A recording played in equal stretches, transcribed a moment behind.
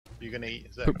You gonna eat?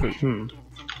 Is that? Poop poop.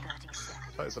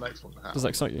 That's an excellent hat. Does that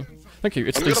excite you? Thank you.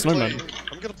 It's the snowman.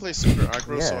 I'm gonna play super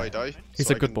aggro so I die. He's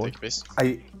so a good boy.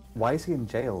 Why is he in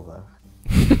jail though?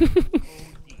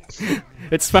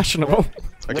 It's fashionable.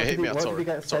 Okay, hit me up, sorry.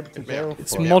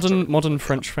 It's modern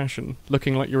French fashion,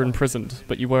 looking like you're imprisoned,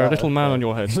 but you wear a little man on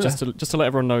your head, just to let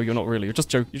everyone know you're not really. You're just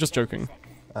joking.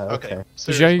 Okay.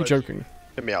 Jay joking.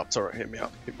 Hit me up, sorry. Hit me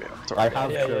up. Hit me up. Sorry. I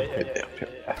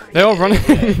have They are running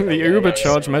the Uber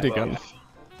charge medigun.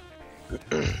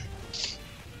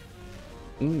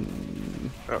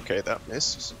 Okay, that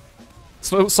missed.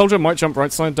 Soldier might jump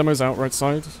right side. Demo's out right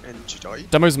side. And she died.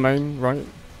 Demo's main right.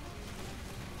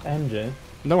 MJ.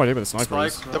 No idea where the sniper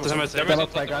is. Demo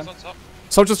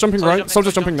Soldier's jumping right.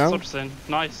 Soldier's jumping now. Soldier's in.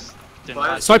 Nice.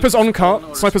 Sniper's on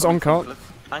cart. Sniper's on cart.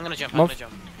 I'm gonna jump. Mov.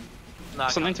 No,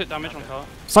 Something took damage on cart.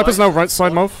 Sniper's now right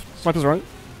side, Mov. Sniper's right.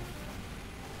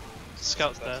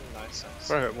 Scout's dead. Nice.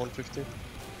 Right at 150.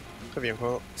 Heavy on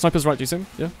cart. Sniper's right, do you see him?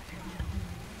 Yeah.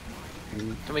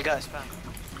 Can we go spam?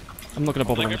 I'm not gonna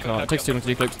bother on the cart. It takes too long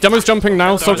to decloak. Demo's jumping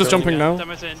now. Soldier's jumping now.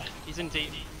 Demo's in. He's in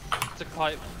deep. Took a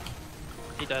pipe.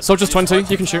 He dead. Soldier's 20.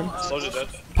 You can shoot. Soldier dead.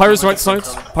 Pyro's right side.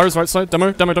 Pyro's right side.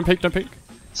 Demo, don't peek, don't peek.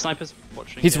 Sniper's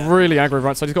watching. He's really aggro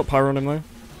right side. He's got pyro on him though.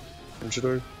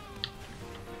 Engineer.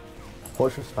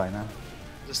 Fortress fine now.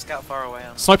 There's a scout far away.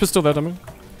 Sniper's still there, Demo.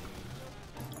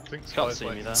 Scout's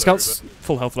seeing me there. Scout's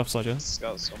full health left side, yeah.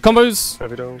 Scouts. Combos.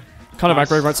 Heavy down. Kind of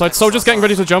aggro right side. Soldier's getting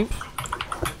ready to jump.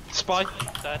 Spy.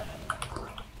 Dead.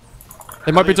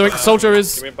 They might be doing. Soldier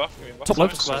is Give me a buff. Give me a buff. top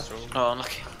left. Oh,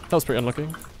 unlucky. That was pretty unlucky.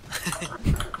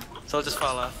 Soldier's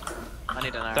far left. I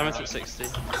need an arrow. Damage at 60.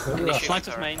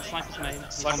 Sniper's main. Sniper's main.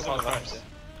 Sniper's on the left.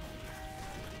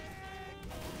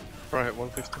 Right at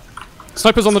 150.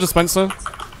 Sniper's on the dispenser.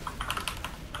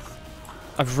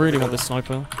 I really want this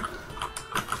sniper.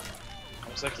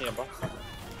 I'm taking a buff.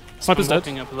 Sniper's dead.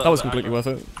 walking up a little That was bit completely aggro. worth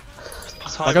it.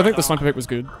 It's high Like, I right think the now. sniper pick was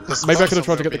good. Maybe I could have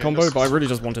tried to get the combo, but I really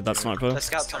just wanted that sniper. The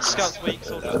scout's on Scout's weak.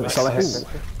 Soldier's Solid weak.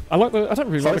 hit. I don't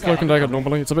really like the cloak and dagger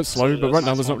normally. It's a bit slow, but right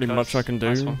now there's not really much I can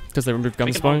do because they removed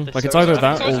gunspy. Like, it's either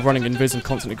that or running invis and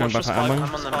constantly going back at I'm ammo.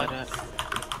 on the mid.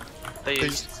 They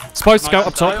used. Spy scout up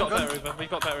We've top. got better Uber. We've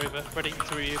got better Uber. Ready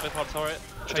to Uber. Hot turret.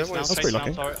 Chase now. That's Chase pretty now.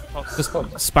 lucky. Turret. Hot. Just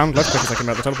spam left click a second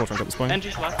about the teleporter and get the spy.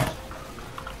 NG's left.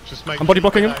 Just make I'm body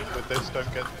blocking him. With this,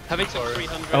 don't get. Heavy took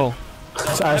 300. Oh,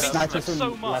 Snipers in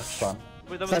so much. left spawn.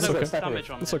 There was That's no okay. damage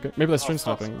on that's him. okay. Maybe they're stream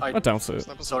sniping. I doubt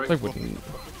it. Sorry. They wouldn't.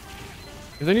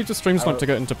 If they need to stream snipe to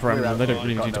get into Prem, then they don't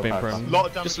really need to be in Prem. Lot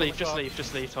of damage Just on leave. the Just top. leave.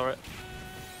 Just leave. Turret.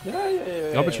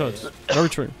 Arbitrage. Very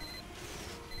true.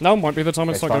 Now might be the time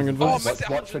I start going Oh, invis. Matt's at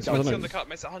Watch the 120 gun. on the cut.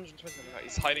 Matt's at 120 on the cut.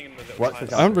 He's hiding in the little Watch the tiles.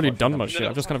 gun. I haven't really done much yet.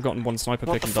 I've just kind of gotten one sniper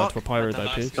What pick the and died to a fuck? pyro there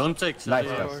pick. Don't take Nice,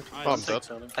 Celia. guys. I'm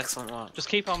dead. Excellent work. Just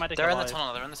keep our medic They're in the alive.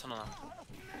 tunnel. They're in the tunnel now.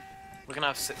 We're gonna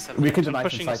have 6, 7. We can I'm deny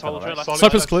pushing from the side tunnel, soldier. right? Left. Solid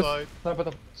Sniper's left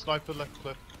cliff. side. Sniper left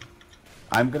cliff.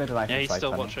 I'm gonna deny Yeah, from he's side still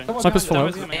tunnel. watching. Sniper's full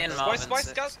Demo's health. coming. In Spy, Marvin. spy, 6.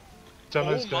 scouts.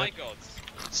 Demo's Oh my dead. god.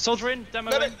 Soldier in.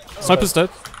 Demo in. Sniper's dead.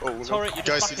 Oh, no. Turret, you're Guys,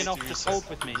 just you backing need off. to Just reset. hold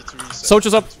with me. You need to reset.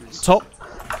 Soldiers up top.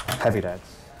 Heavy dead.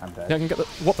 I'm dead. Yeah, I can get the.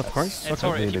 What the Christ? Yeah, Okay.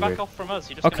 Turret, if you Really back weird. off from us,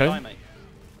 you're just Okay. gonna die, mate.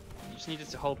 You just needed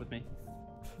to hold with me.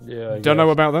 Yeah. Don't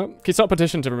know about that. Can you start a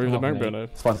petition to remove the mount burner?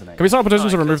 Spawns in it. Can we start a petition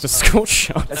to Alright, remove the that's scorch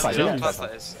shot? It's fine. How Yeah, close yeah.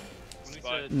 that is?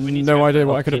 We need to No go idea for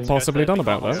what it. I could have possibly done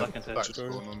about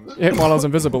that. Hit while I was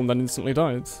invisible and then instantly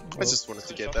died. I just wanted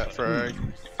to get that for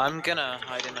I'm gonna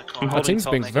hide in a Our corner. team's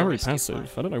being Make a very risky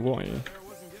passive. I don't know why.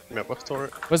 map left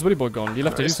turret. Where's Willy Boy gone? You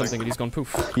left to do something and he's gone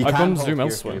poof. You I've can gone hold zoom here if you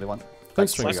elsewhere. really want.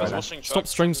 Thanks, stream Sniper's guys. watching Stop truck.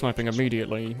 stream sniping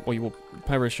immediately or you will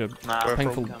perish a Nah,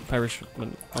 painful come.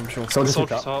 perishment, I'm sure. Soldiers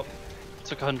Soldier up. top.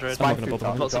 Took 100. I'm not gonna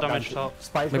bother. Lots of damage top.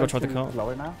 Spies Maybe I'll going try the to cart.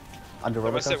 lower now. Under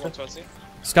roller What's it? coaster. 120.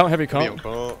 Scout heavy Heavy cart. on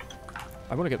cart.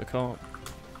 I want to get the cart.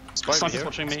 Spy Sniper's here.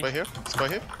 watching me. Spy here. Spy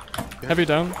here. Heavy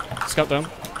down. Scout down.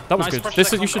 That was Nice, good. pressure This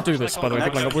is, that you should do combo, this, pressure by the way. that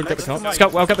Good line up. We'll get the combo. cart.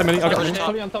 Scout, I'll get the mini. I'll get the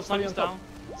mini. Sniper's down.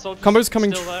 Soldier's Combo's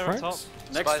coming still there on top. tracks.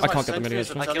 Next I to my can't get the sentry mini,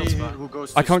 is a actually. Teddy who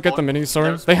goes I to can't get the spawn. mini, sorry.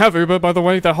 There's They have Uber, by the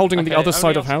way. They're holding the Okay, other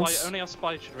side only of our house. Spy, only our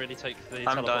spy should really take the I'm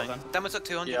teleport dying. then. Demo took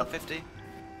 250.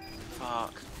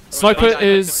 Fuck. Sniper I'm taking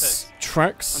is I'm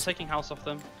tracks. taking house off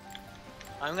them.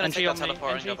 I'm gonna NG take that on me.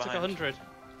 teleport and NG go took behind. 100.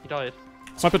 He died.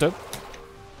 Sniper dead.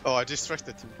 Oh, I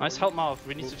distracted him. Nice help, Marv.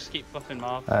 We need to just keep buffing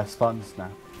Marv. Spawns now.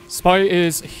 Spy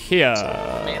is here.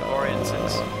 Me and Borean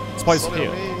 6. Spy's Solid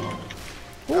here.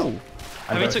 me. Ooh.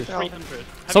 Heavy I'm took very- 300.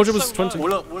 Soldier Heavy's was so 20.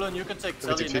 low. Woolen, you can take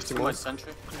Can we Celia do next 50 to my more?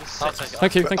 sentry. I'll take it.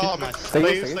 Thank you, thank you. Oh, man. Stay Stay-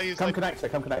 here, stay- stay here. Come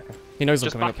connector, come connector. He knows I'm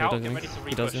Just coming back up out. here, Get doesn't ready to he?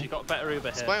 He does, repush. yeah. You got better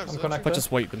Uber Spy here. on surgery. If I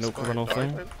just wait, the milk will run off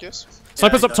there. Yes.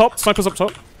 Sniper's up top. Sniper's up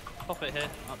top. Pop it here.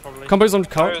 Probably. Combos on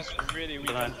cart. Pyro's really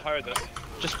weak on pyro dust.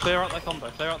 Just clear out their combo.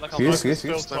 Clear out their combo. Yes, yes,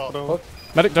 yes. Still top.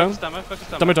 Medic down. Focus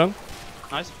demo. Demo down.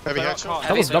 Nice. Heavy Clear out headshot. cart.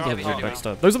 That was Heavy, lovely heavy, heavy.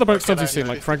 backstab. Those are the backstabs you see in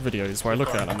Heavy. like frag videos where I look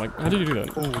at it and I'm like, how did you do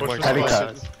that? Oh my Heavy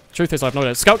god. cut. Truth is, I have no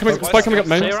idea. Scout coming, spy coming up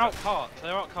main. Clear out cart.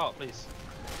 Clear out cart, please.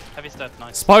 Heavy's dead.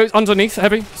 Nice. Spy underneath,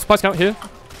 heavy. Spy scout here.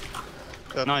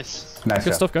 Nice. Nice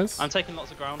Good shot. stuff, guys. I'm taking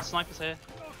lots of ground. Snipers here.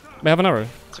 May I have an arrow.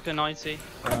 Took a 90.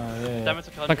 Yeah. Demo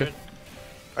took a Thank you. 100.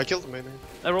 I killed him, man.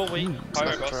 They're all weak.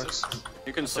 Pyro Sniper bosses. tracks.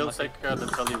 You can still take the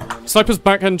telly Woolen. Sniper's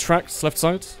backhand tracks, left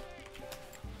side.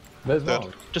 There's Dead.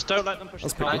 one. Just don't let them push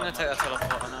That's the I'm cart. gonna take that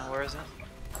teleport now. Where is it?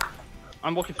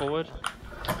 I'm walking forward.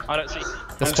 I don't see.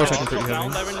 This They're push I completely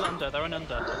down. heavy. They're in under. They're in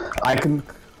under. I can.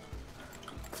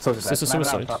 So This is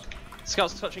suicide.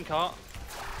 Scouts touching cart.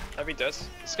 Heavy dead.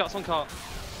 Scouts on cart.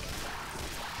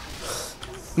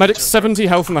 Medic 70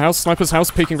 health in the house. Sniper's house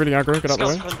peeking really aggro. Get out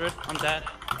the Scouts way. 100. I'm dead.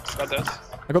 Scout dead.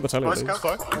 I got the telly. at least.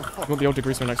 Spy. I got the old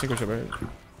degrees for next signature, right?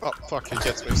 Oh fuck, he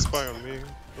gets me. Spy on me.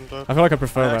 I'm dead. I feel like I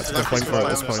prefer that to the Sniper flamethrower at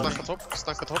this point. Sniper top.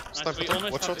 Sniper top. Nice, Sniper we top.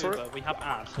 almost Watch have out for it. Uber. We have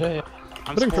ad. Yeah.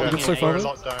 I'm Pretty spawning important so in far. A. We're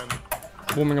locked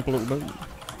down. Warming up a little bit.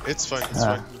 It's fine. It's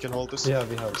fine. You can hold this. Yeah,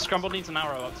 we have. Scramble needs an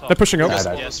arrow up top. They're pushing up.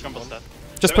 Yeah, Yeah, Scramble's dead.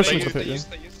 Just push into the They pit, yeah. use,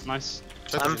 they use. Nice.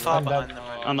 I'm far I'm behind dead. them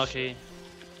right. Unlucky.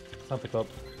 Sniper top.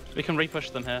 We can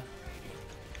repush them here.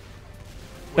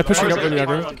 They're pushing up Pyro's really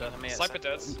under, aggro. Pyro's under. Sniper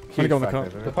dead. I'm gonna go on the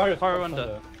cart. The pirate. Pyro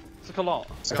under. Took a lot.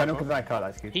 If I don't come to that card,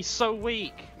 that's good. He's so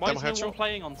weak. Why Demo is no one headshot.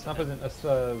 playing on Sniper's in.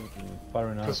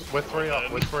 Fire now. Because we're 3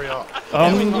 up. We're 3 up.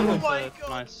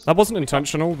 Nice. That wasn't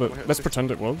intentional, but let's pretend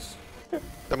it was.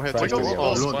 Demo head. Right, Take yeah.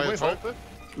 oh, Can Spy we top. hold it?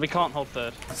 We can't hold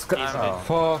third.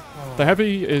 Oh. The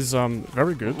heavy is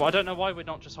very good. Well, I don't know why we're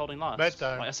not just holding last. Med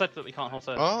down. Like I said that we can't hold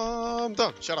third. I'm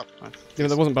done. Shut up. Yeah,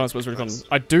 that wasn't balanced, but it was really fun.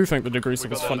 I do think the degrees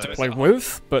was got fun that. to play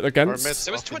with, but Our against meds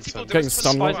There was off 20 people. inside. Getting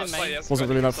stun Spies locked in main. wasn't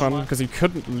really that fun because he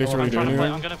couldn't literally I'm do trying to play.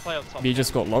 I'm anything. gonna play up top. He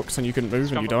just got locked and you couldn't move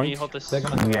and you Scramble, can you died. hold this? They're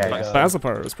gonna. Yeah, yeah. But as a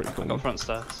pirate, it was pretty I've cool. got front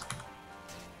stairs.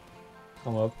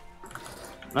 Come up.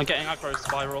 I'm getting aggro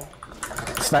spiral.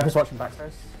 Sniper's watching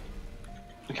backstairs.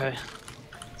 Okay.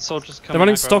 Soldiers coming. They're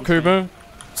running aggro stock onto me. Uber.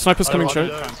 Sniper's coming Oh,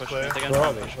 choke. yeah. Try and push me. Where They're gonna Where try are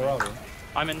and we? push me. Where are we?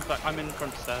 I'm in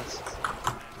front stairs.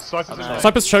 Sniper's in there.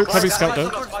 Sniper's choke, heavy scout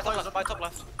dead. By top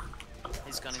left.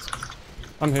 He's gone. He's gone.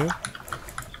 I'm here.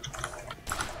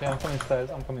 Yeah, I'm coming stairs.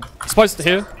 I'm coming. Spy's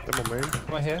here. Demo main.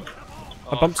 Come on here.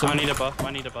 I bumped I him. need a buff.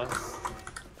 I need a buff.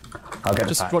 I'll get the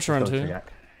Just pack. watch around Go here. to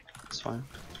Yak. It's fine.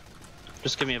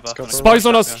 Just give me a buff. Scouts. Spy's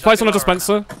on us. Spy's on a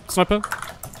dispenser. Sniper.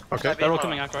 Okay. They're all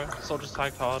coming aggro. Soldiers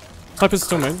tagged hard. Sniper's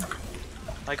still main.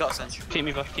 I got a cinch. Keep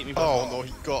me buff. Keep me Oh buff. no,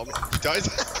 he got me. He died.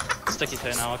 Sticky's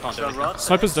here now. I can't do Shot anything. rod.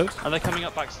 Sniper's dead. Are they coming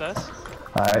up backstairs?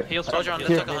 Alright. Heal Soldier under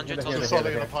Soldier took 100. There's Soldier a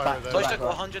solid and a pyro Back. there. Soldier took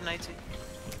 180. Doing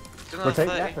another Rotate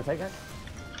 30. Yak, rotate Yak.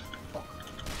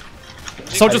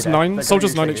 Soldier's They're 9. gonna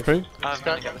Soldier's use 9 triggers. HP. I'm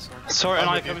gonna get this one. Turret and I'm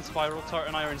I with come you. in spiral. Turret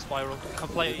and I are in spiral. Can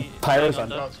play. Pyro's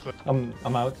playing under. That's clear.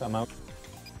 I'm out. I'm out.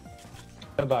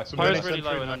 Get back. So Pyro's Medic really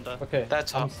sentry low and now. under. Okay. They're I'm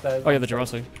top. stairs. Oh yeah, the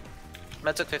Jurassic.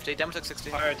 Med took 50. Demo took 60.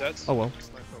 Pyro dead. Oh well.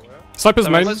 Sniper where? Sniper's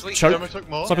main. Demo weak. Choke. Demo took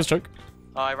more. Sniper's choke.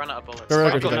 Oh, I ran out of bullets. Very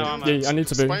I've aggro got no today. ammo. Yeah, I need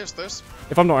to be. Spy upstairs.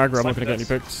 If I'm not aggro, I'm not gonna get any I've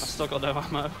picks. still got no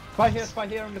ammo. Spy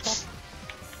here on the top.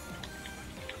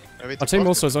 Our team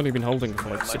also has only been holding for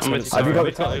like 6 I'm with minutes. you. Have you got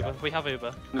We've the got turret? Uber. We have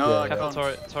Uber. No, I Careful,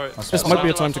 can't. turret. This might be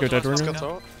a time to go dead ringer. Got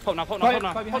top. Pop now, pop Spy now, pop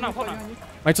now, pop behind now, you, pop spy now. behind you.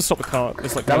 I need to stop the cart.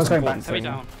 It's like the That most was going important back. Heavy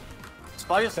thing. down.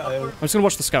 Spy is upper. I'm just gonna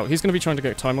watch the scout. He's gonna be trying to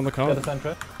get time on the Get cart, the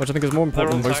center. which I think is more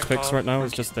important than They're on most tag picks card. right now.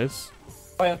 Is just this.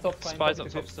 Spy on top. Spies up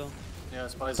top still. Yeah,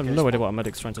 Spy I is have no idea what our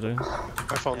medic's trying to do.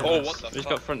 I found Oh, him. what the We've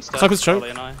fuck? got front stairs. Sniper's choke. Charlie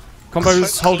and I.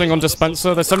 Combo's holding on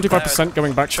dispenser. They're 75%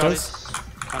 going backstairs.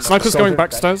 Sniper's going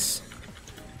backstairs.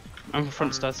 I'm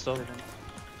front stairs still.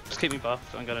 Just keep me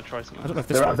buffed. I'm gonna try something. I don't know if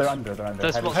this They're works. under.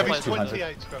 There's Heavy- lots of Heavy players. 200.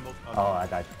 28 scrambled. Oh, I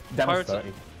died. Demon's Pirate-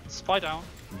 30. Spy down.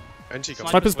 NG got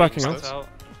Sniper's weak, backing Sniper's out. out.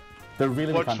 They're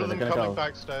really Watch weak under. them They're gonna coming go.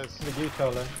 backstairs. With you,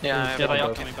 Charlie. Yeah, Yeah, they are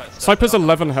both. coming backstairs. Sniper's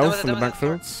 11 health in the Demo, demo,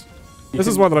 backfields. This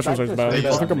is why the Legends is bad. They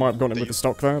I think I are. might have gone in with the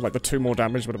stock there. Like the 2 more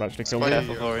damage would have actually killed Spy him.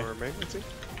 Careful, Glory. over main, I think.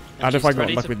 And if I got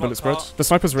Ready lucky to with bullet pop spread. cart. The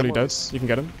sniper's really Come dead. on. You can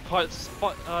get him. Scout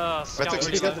Better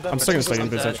really get low. I'm still gonna stay in Demo's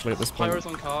biz dead. actually at this point. Pyro's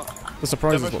on cart. The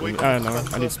surprise is Demo's what we. weak. No,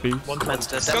 I need speed. One Med's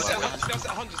dead. Scouts at Demo. 100, Scouts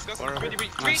at 100, Scouts at really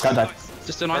weak. Three Scout died. nice.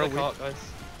 Just deny the Pyro cart, guys.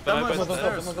 Demo is Demo's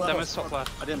upstairs. Demo's top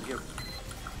left. I didn't hear.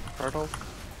 Purple.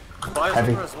 Spy is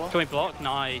Heavy. upper as well. Can we block?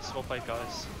 Nice. Well played,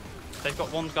 guys. They've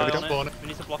got one guy Heavy on spawn. it. We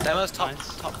need to block Demo's it. top.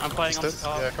 Nice. Top. I'm playing on the Still?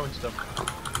 cart. Yeah, coming to them.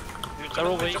 They're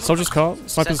all weak. Soldier's cart.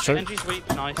 Sniper's choke. Genji's weak.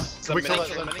 Nice. We kill that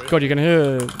Mini- sentry. God, you can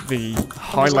hear the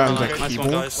Highlander Nice one,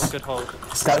 keyboard. guys. Good hold.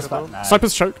 Scout's back. Nah.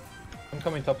 Sniper's choke. I'm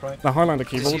coming top right. The Highlander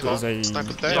keyboard Sniper. is a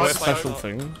Sniper dead. Yeah, special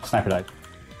thing. Sniper died.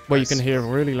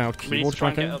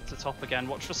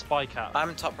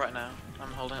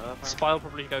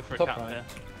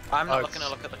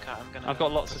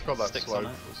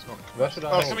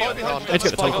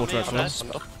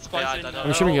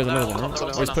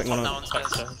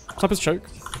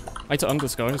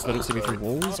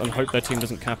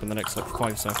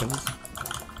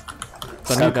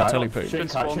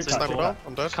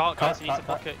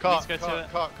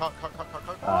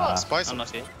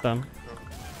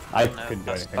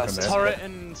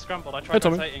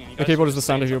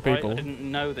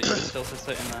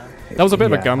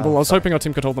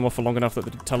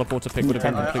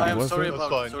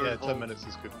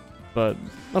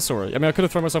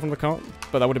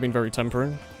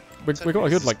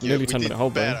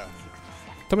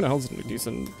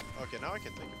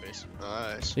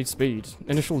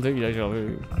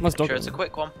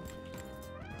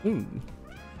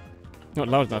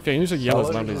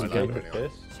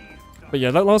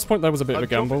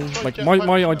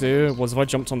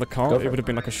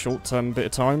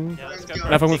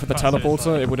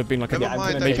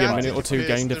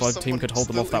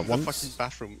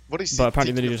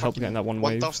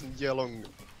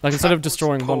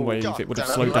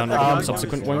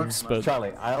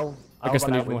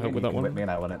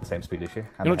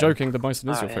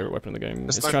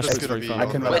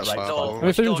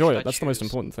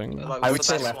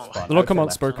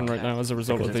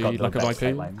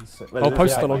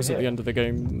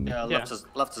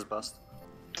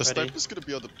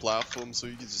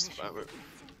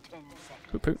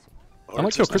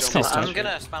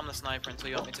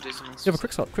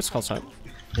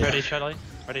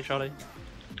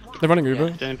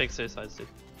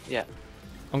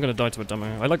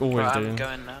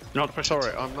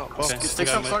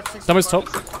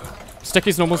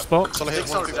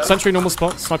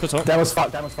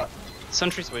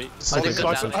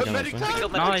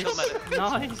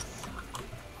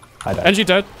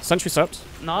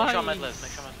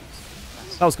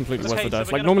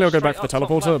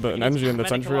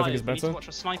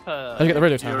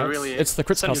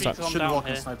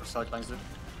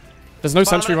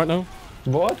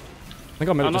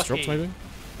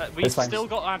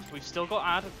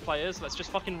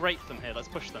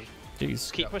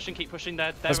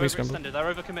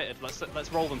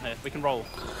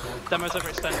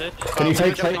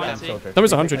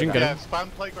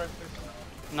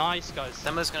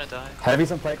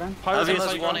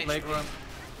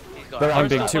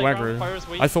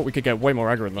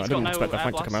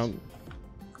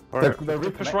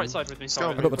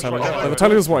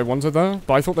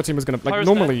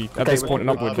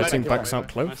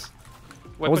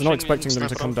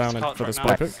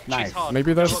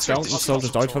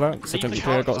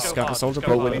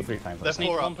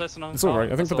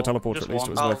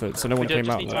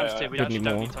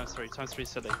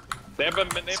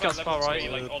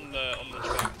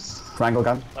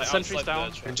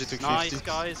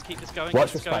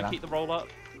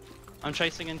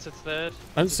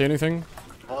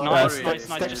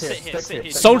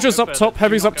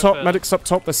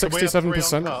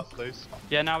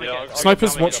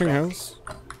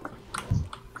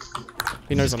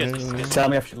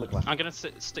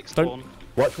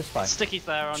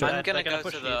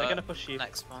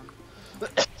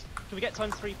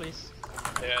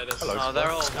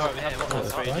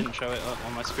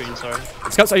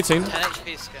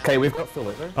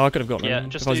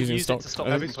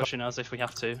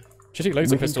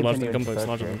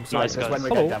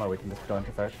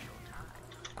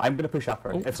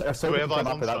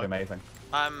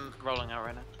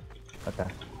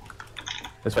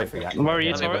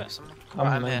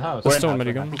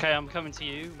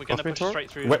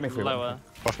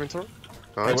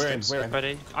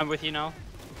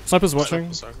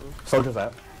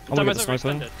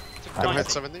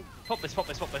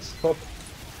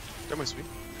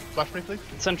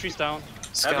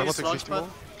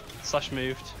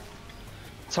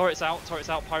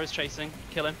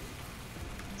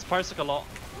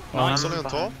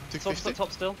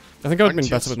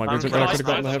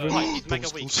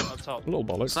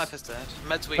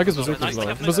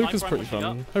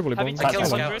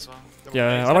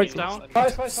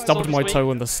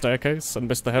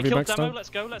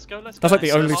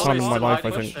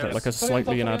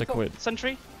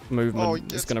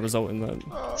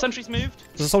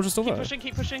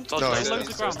 loads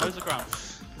of ground, loads of ground.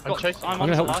 I'm chasing. I'm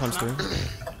gonna help you last times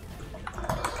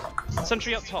now. 2.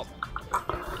 Sentry up top.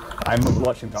 I'm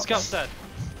watching top. Scout's dead.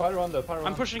 Fire under, fire under.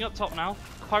 I'm pushing up top now.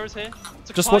 Pyro's here. Took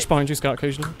a Just fight. watch behind you, Scout,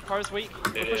 occasionally. Pyro's weak.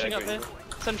 We're pushing up here.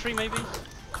 Sentry maybe.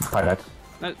 Fire dead.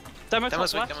 No. Demo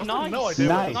Demo's top weak, left. demo's Nice. No idea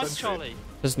Nice. what Nice, sentry. Charlie.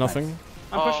 There's nothing.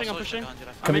 I'm Oh, pushing, I'm sorry, pushing. sorry,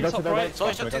 sorry. I'm in we go top to the right. right?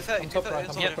 Sorry, Sorry, 230, On top right,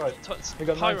 230. on Yeah, top right. We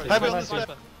got Pyro. nice. Heavy on Pyro, the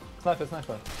sniper. Sniper,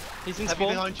 sniper. He's in Heavy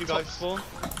spawn. behind you Top guys. spawn.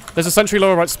 There's a sentry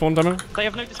lower right spawn demo. They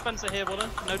have no dispenser here, Woolen.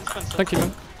 No dispenser. Thank you,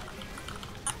 man.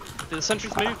 The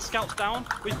sentry's moved. Scouts down.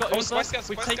 We've got Uber. spy scouts,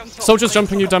 We've spy taken scouts. top. Soldiers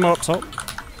jumping you demo up top.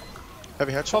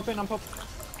 Heavy headshot. Pop in, I'm pop.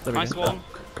 There we Nice go. one.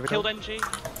 Heavy Killed down. NG.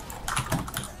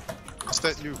 Is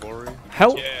that you, Worry?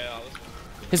 Help! Yeah, I was...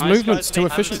 His Nice, movement's guys. too I'm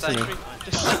efficient for me. sentry.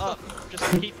 Just set up.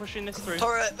 Just keep pushing this through.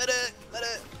 Turret, medic,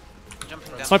 medic.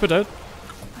 Jumping down. Sniper dead.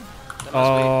 Demo's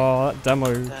Oh, that demo.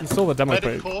 You saw the demo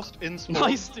Medic pick. forced in spawn.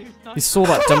 Nice, dude. Nice. You saw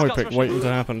that demo Scouts pick rushing waiting to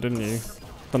forward. happen, didn't you?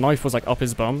 The knife was like up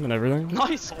his bum and everything.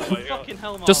 Nice. my God. Fucking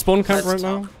hell, Mark. Just spawn camp That's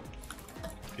right now.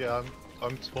 Yeah,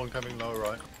 I'm spawn coming low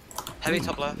right. Heavy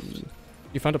top left.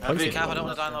 You found a Be place. careful, I don't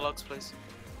want to die on the logs, please.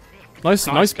 Nice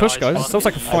push, guys. guys. That was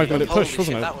like a 5-minute Holy push, wasn't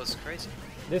shit, it? that was crazy.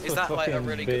 This Is was that like a fucking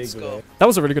really big, good score? That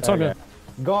was a really good time, yeah.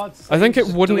 God. I think it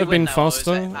Do wouldn't we have win been now, or is it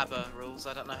faster. ABBA rules?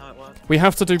 I don't know how it works. We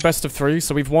have to do best of 3,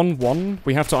 so we've won 1.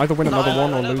 We have to either win another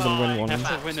one or no, lose and win no, 1.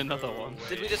 have to win another one.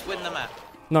 Did we just win the map?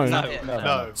 No, No.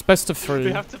 No. it's best of We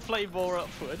 3. have to play more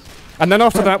upward. And then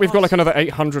after that, we've got like another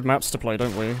 800 maps to play,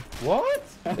 don't we? What?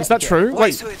 Is that true? Wait,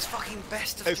 Wait, so it's fucking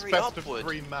best of It's 3 best upward. of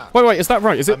 3 maps. wait, is that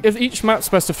right? Is it if each map's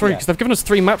best of 3? Because they've given us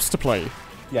 3 maps to play.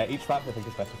 Yeah, each map I think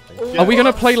is better for me. Are we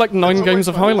gonna play like 9 It's games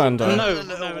of always Highlander?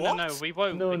 No, we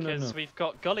won't No, no, because no. we've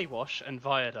got Gullywash and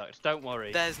Viaduct. Don't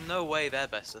worry. There's no way they're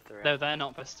best of 3. No, they're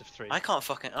not best of 3. I can't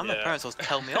fucking. I'm the Yeah. parents will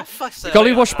tell me off. I said.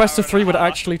 Gullywash best of 3 would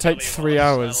actually take 3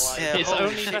 hours. Yeah, It's holy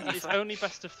only shit. it's only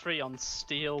best of 3 on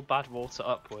Steel, Badwater,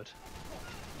 Upward.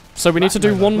 So we need to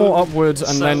do 1 more upward and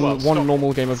So, then well, 1 stop.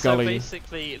 normal game of So Gully.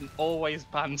 basically, always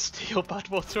ban Steel,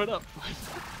 Badwater, and Upward.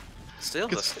 Still,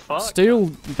 that's Fuck. Steel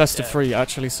best of Yeah. 3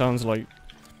 actually sounds like...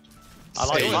 I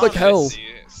like Steel it. is Like hell.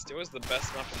 Steel is the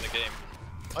best map in the game.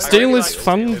 Steel is like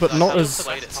fun, but not I've as...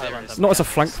 played it serious. Not as a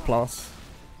flank class.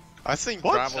 I think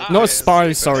What? Bravo. Not a is spy,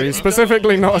 the sorry. best.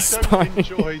 Specifically not a If you spy. don't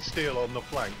enjoy steel on the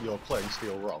flank, you're playing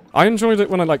steel wrong. I enjoyed it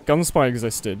when like gunspy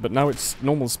existed, but now it's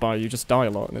normal spy. You just die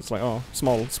a lot, and it's like, oh,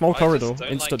 small corridor, I just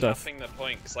don't insta like death. capping the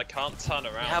point because I can't turn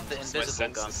around. have the because my invisible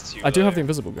gun. sense is too I do have low. the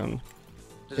invisible gun.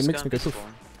 Just makes me go invisible.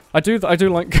 poof. I do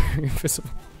like going invisible.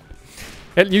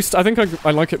 It used to, I think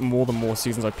I like it more the more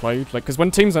seasons I played, like because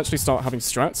when teams actually start having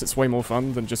strats, it's way more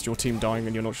fun than just your team dying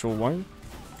and you're not sure why.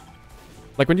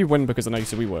 Like when you win because an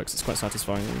ACW works, it's quite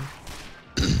satisfying.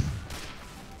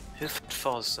 Who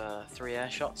Foz 3 air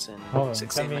shots in Hold on,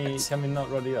 16 minutes? can we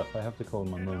not ruddy up? I have to call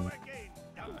my mum.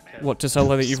 What, to tell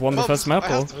her that you've won the first map, I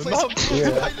or? have to play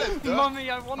Yeah. Highlander. Mummy,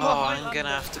 I won Oh, I'm gonna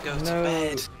have to go to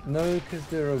bed. No, because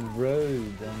they're a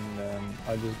road, and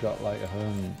I just got like a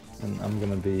home, and I'm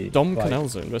gonna be. Dom like, Canal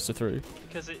Zone, best of 3.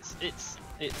 Because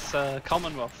it's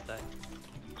Commonwealth Day.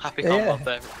 Happy Yeah. Commonwealth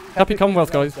Day. Happy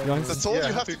Commonwealth, guys. That's all Yeah, you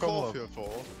have happy to call Commonwealth. here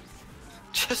for.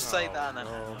 Just say that and then.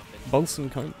 Bolson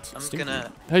cunt. I'm Stinky.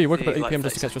 gonna Hey, you woke up be at 8 like PM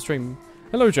just to 30 catch your stream.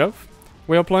 Hello, Jeff.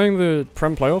 We are playing the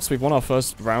Prem playoffs. We've won our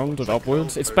first round of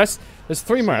upwards. It's best. There's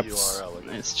 3 maps. URL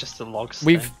again. It's just a logs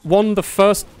We've thing. won the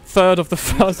first third of the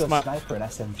He's first a map sniper and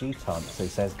SMG chance, so he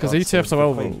says. because God save the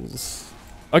ETF2L Queen. rules.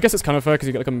 I guess it's kind of fair because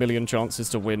you get like a million chances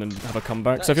to win and have a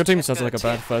comeback. So if your team just has like a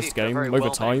bad first game over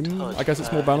time, I guess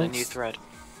it's more New balanced. thread.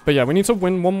 But yeah, we need to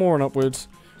win 1 more and upward,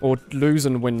 or lose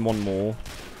and win 1 more,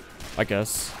 I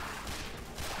guess.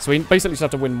 So we basically just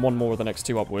have to win 1 more of the next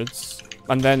 2 upwards,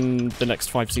 and then the next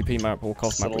 5 CP map or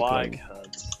cost map we Slag play.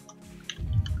 heads.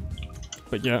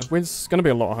 But yeah, it's gonna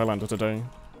be a lot of Highlander today,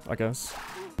 I guess.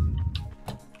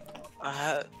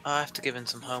 I have to give in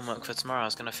some homework for tomorrow. I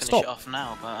was gonna finish Stop. it off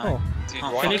now, but Oh. Dude,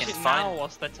 Can't why Finish fucking it find- now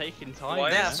whilst they're taking time.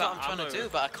 Why yeah, is that's what that I'm trying to ammo? do,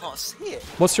 but I can't see it.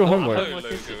 What's your The homework? homework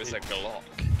logo is is a Glock.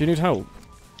 Do you need help?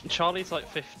 Charlie's like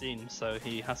 15, so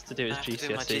he has to do I his have to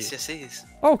do my GCSEs. GCSEs.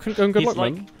 Oh, good He's luck,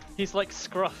 like man. he's like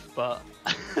Scruff, but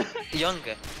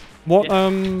Younger. What yeah.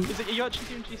 Are you actually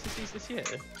doing GCSEs this year?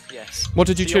 Yes. what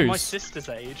did you So you're my choose? sister's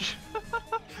age.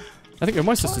 I think you're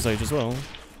my sister's age as well.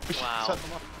 Wow.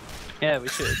 Yeah, we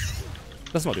should.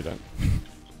 Let's not do that.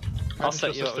 I'll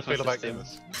set you up Just with feel my about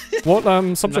sister. gamers.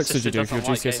 What subjects sister did you do for your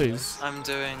doesn't like GCSEs? I'm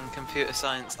doing computer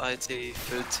science, IT,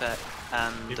 food tech,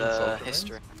 and Even social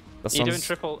history. That Are you doing sounds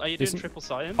triple? Are you decent. doing triple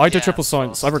science? I did Yeah, triple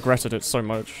science. I fast. regretted it so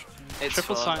much. It's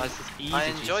Triple fun. science is easy. I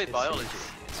enjoyed GCSEs. biology.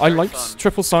 It's I very liked fun.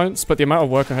 triple science, but the amount of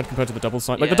work I had compared to the double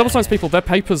science, like the double Yeah. science people, their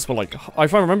papers were like,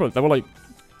 if I remember, they were like,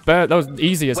 that was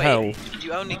easy as Wait, hell.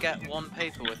 you only get 1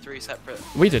 paper with 3 separate.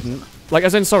 We didn't. Like,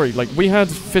 as in, sorry, like we had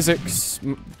physics,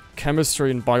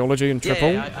 chemistry and biology in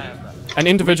triple. Yeah, I have that. And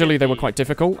individually they were quite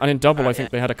difficult, and in double I think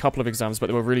they had a couple of exams, but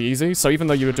they were really easy. So even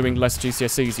though you were doing less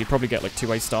GCSEs, you'd probably get like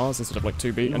 2 A stars instead of like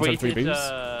 2 B and 3 Bs. We did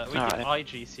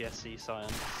IGCSE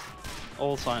science.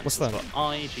 All science. What's that?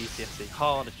 IGCSE,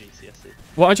 harder GCSE.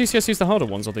 Well, are GCSEs the harder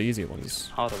ones or the easier ones?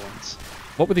 Harder ones.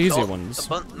 What were the easier ones?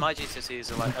 My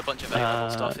GCSEs are like a bunch of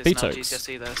A-level stuff. It's now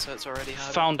GCSE though, so it's already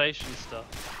harder. Foundation stuff.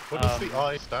 What does the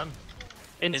I stand?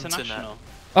 International.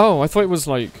 Oh, I thought it was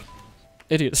like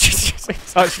idiots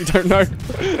GCSEs. I actually don't know.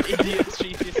 Idiots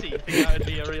GCSE. You think that would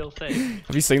be a real thing?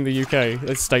 Have you seen the UK?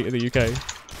 The state of the UK.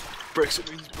 Brexit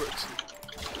means Brexit.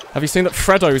 Have you seen that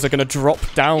Freddos are going to drop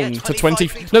down to 20?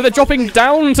 25p, No, they're dropping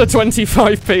down to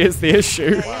 25p is the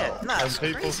issue. Yeah, nah, And it's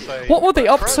people crazy. say... What were they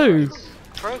up to?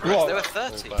 Progress, they were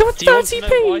 30. They were Do you want to know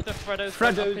why 30p! the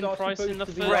Freddos went up in price in the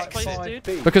first place,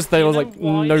 dude? Because there Do was you like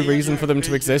know why no they reason went for them up?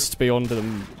 to exist beyond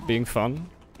them being fun.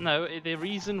 No, the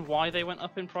reason why they went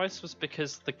up in price was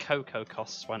because the cocoa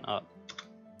costs went up.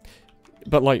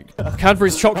 But like,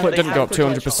 Cadbury's chocolate They didn't go have up to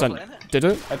put chocolate 200%, in it. did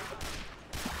it?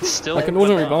 Still, Like an went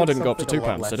ordinary up. bar didn't go up to Something a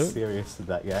lot £2, less did it? serious than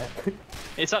that, yeah.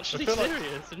 It's actually I feel like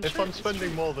serious. and If true, I'm it's spending true.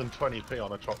 more than 20p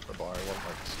on a chocolate bar, I want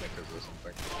like Snickers or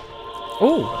something.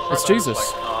 Oh, it's Freddo's Jesus.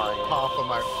 Like half a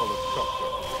mouthful of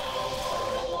chocolate.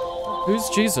 Who's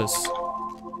Jesus?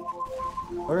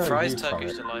 Where are Fry's you,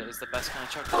 Turkish Torrid? Delight is the best kind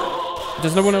of chocolate.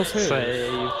 There's no one else here.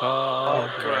 Save our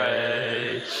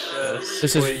gracious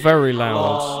This is very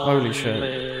loud. Holy shit.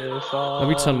 Let Let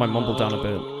me turn my mumble down a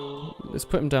bit. Let's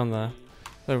put him down there.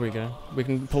 There we go. We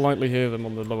can politely hear them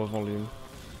on the lower volume.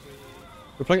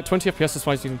 We're playing at 20 FPS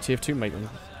despite using TF2 mate on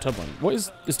Turbine. What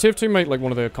is TF2 mate like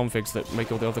one of the configs that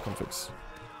make all the other configs?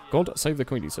 God save the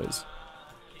queen, he says.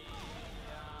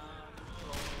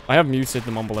 I have muted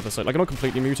the mumble episode. Like, I'm not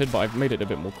completely muted, but I've made it a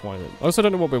bit more quiet. I also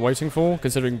don't know what we're waiting for,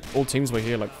 considering all teams were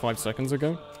here like 5 seconds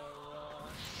ago.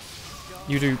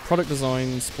 You do product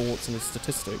design, sports, and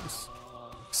statistics.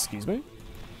 Excuse me?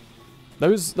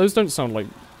 Those don't sound like...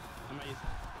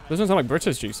 Those don't sound like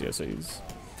British GCSEs.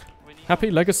 Happy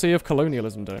Legacy of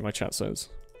Colonialism Day, my chat says.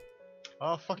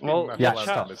 Oh, fucking Well, Yeah, nationalism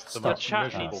stop, is the stop. The most chat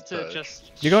miserable needs to purge.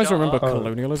 just. Do you guys shut remember up.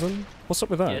 colonialism? What's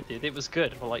up with that? Yeah, dude, it was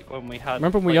good. Like when we had.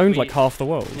 Remember when we owned like half the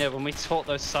world? Yeah, when we taught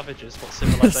those savages what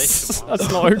civilization was.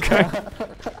 That's not okay.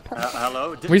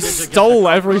 Hello? We stole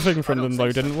everything from them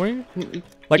though, didn't we?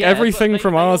 Like Yeah, but everything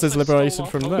from they ours is also stole liberated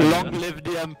off from the them. land. live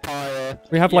the Empire.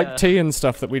 We have Yeah. like tea and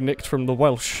stuff that we nicked from the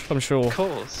Welsh, I'm sure. Of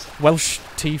course. Welsh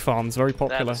tea farms, very They're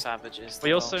popular. the savages.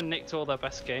 We also nicked all their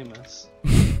best gamers.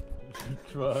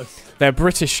 They're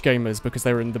British gamers because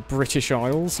they're in the British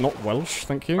Isles, not Welsh,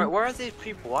 thank you. Right, where are these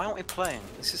people? Why aren't we playing?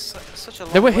 This is such a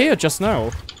long They were way. here just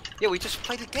now. Yeah, we just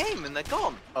played a game and they're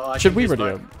gone. Oh, I Should think we it's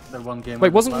radio? like the one game Wait,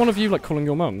 with wasn't the one of you like calling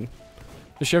your mum?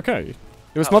 Is she okay?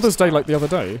 It was Oh, Mother's Day sorry. like the other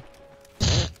day.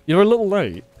 You're a little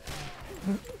late.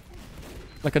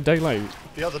 Like a day late.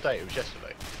 The other day, it was yesterday.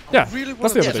 Yeah, really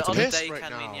that's the wanna other Yeah, day the to other me. Yes, day right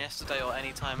can mean now. yesterday or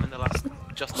any time in the last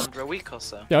just under a week or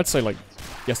so. Yeah, I'd say like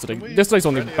yesterday. Can we Yesterday's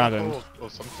on the radio bad end. or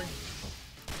something?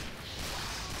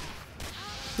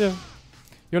 Yeah.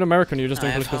 You're an American, you're just I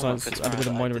doing have political homework science, for I did a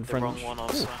tomorrow, minor I in did the wrong French. one,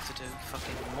 also I have to do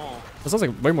fucking more. That sounds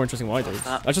like way more interesting than what I did.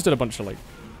 that? I just did a bunch of like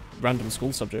random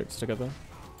school subjects together.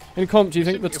 In comp, do you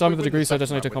think the time of the Degreaser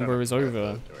Detonator combo is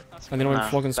over? And the annoying Nah,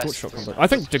 flog and best scorch shot of combo? three I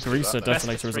think maps. Degreaser Best of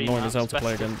Detonator is annoying as hell to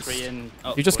play against.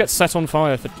 You just get upwards. set on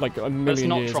fire for like a million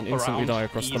not years and drop instantly around. die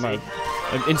across the Easy. map.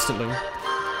 And instantly.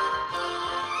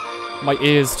 My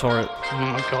ears, Torrit. Oh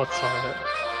my god, sorry.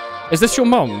 Is this your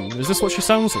mum? Is this what she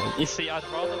sounds like? You see, I'd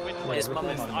rather win. His mum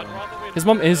is I'd rather win. His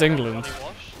mum is England. Wash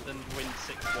than win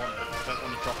 6-1 because I don't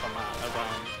want to drop a mat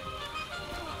around.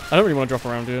 I don't really want to drop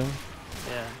around here.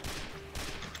 Yeah.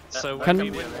 So Can when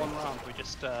we we- win one round, we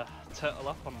just turtle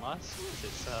up on last because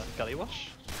it's gullywash.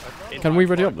 Can we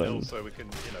ready up then? So we can,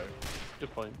 you know,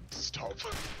 Good point. stop.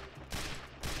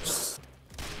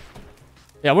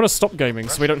 Yeah, I want to stop gaming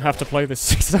so we don't have to play this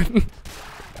season.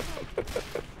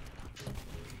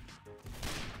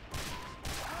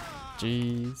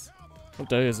 Jeez. What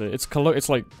day is it? It's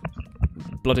like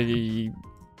bloody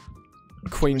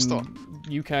Queen start?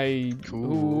 UK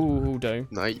Cool. ooh day.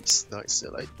 Nice,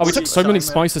 like. Oh, we took so many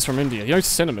spices from India. You know,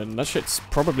 cinnamon. That shit's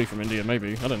probably from India,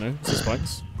 maybe. I don't know. It's a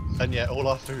spice. And yet, all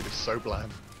our food is so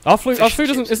bland. Our food Fish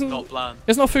isn't chips isn't not bland.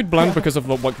 isn't our food bland because of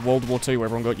like World War II, where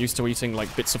everyone got used to eating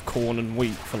like bits of corn and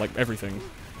wheat for like everything.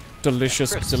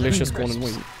 Delicious, Crisps. delicious corn and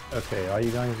Crisps. wheat. Okay, are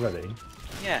you guys ready?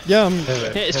 Yeah. Yeah.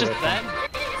 Yeah, it's just them.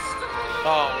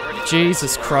 Oh, we're ready.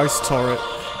 Jesus Christ, Torrit.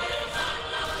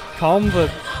 Calm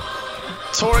the.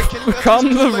 Tori, can you Calm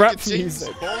just the like rap a James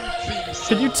music. Bond theme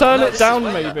Can you song? turn No, it this is down,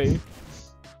 way better. maybe?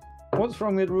 What's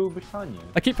wrong with Rule Britannia?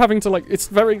 I keep having to like. It's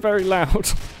very, very loud.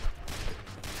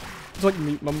 It's like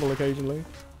meet Mumble occasionally.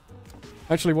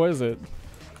 Actually, what is it?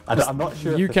 I'm not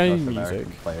sure if UK it's North American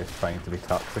music. players trying to be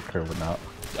toxic or not.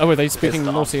 Oh, are they speaking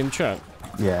not. naughty in chat?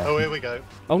 Yeah. Oh, here we go.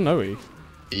 Oh no.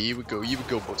 Here we go,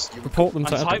 boss. Here we go. Report them I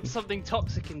to typed admin. something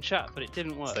toxic in chat, but it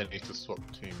didn't work. They need to swap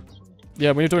teams. Yeah,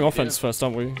 when you're doing offense first,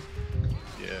 aren't we?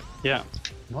 Yeah. Yeah.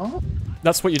 What?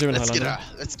 That's what you do in Let's Highlander.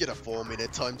 get a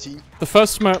 4-minute time team. The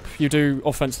first map you do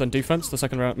offense then defense. The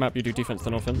second map you do defense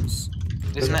then offense.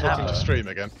 Isn't it Watching the happening? stream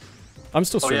again. I'm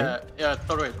still Oh streaming. yeah,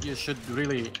 Torre, you should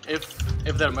really, if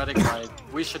they're medic right,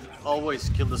 we should always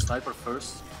kill the sniper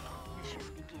first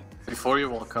before you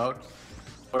walk out,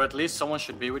 or at least someone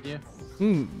should be with you.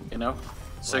 You know,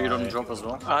 so you don't drop as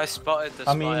well. I spotted the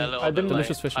I spy mean, a little I bit didn't- late.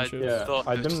 Delicious fish and I chips. Yeah, thought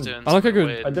I he was didn't- doing I like a something good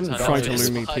weird I didn't and try turned to out was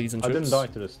lure me spy. peas and I didn't chips. die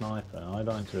to the sniper. I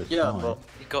died to the Yeah, sniper. but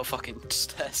He got fucking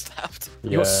stabbed.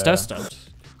 You got stabbed.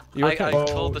 You I okay?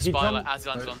 killed the he spy like, jumped- as he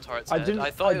landed on Turret's I head. didn't- I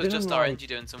thought I it was just didn't, like- RNG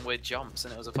doing some weird jumps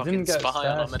and it was a He fucking didn't get spy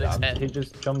on our medic's stabbed. He head.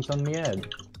 just jumped on the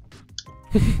head.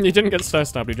 You didn't get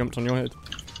stabbed, he jumped on your head.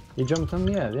 He jumped on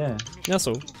the head, yeah. That's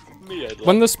all.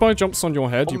 When the spy jumps on your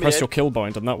head, you press your kill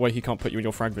bind, and that way he can't put you in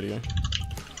your frag video.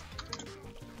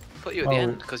 Put you at the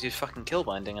end because you're fucking kill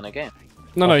binding in a game.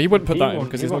 No, he wouldn't put that in won't-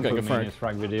 because he he's not won't getting a put me in frag. his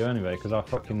frag video anyway, because I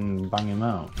fucking bang him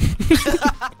out.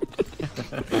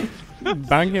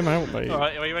 Bang him out, mate.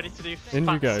 Alright, are you ready to do In you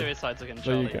fat go. suicides again,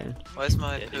 There you Charlie? go. Where's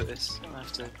my Putis? I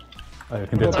have to. Oh, you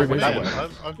can do it Well, that way. that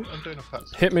I'm doing a fat.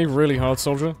 Hit me really hard,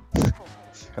 soldier.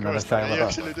 Another Christ, time are you like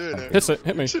actually doing it? Hit it,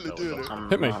 hit me. Actually doing it. I'm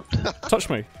Hit me. not. Touch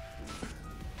me.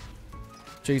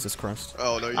 Jesus Christ.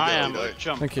 Oh no, you I don't. am You don't.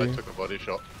 jump. Thank I you. took a body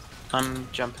shot. I'm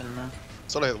jumping now.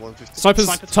 It's only at 150. Sniper's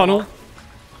Sniper's tunnel. tunnel.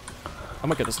 I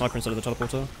might get the sniper instead of the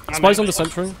teleporter. I'm Spy's in. on the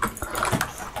sentry.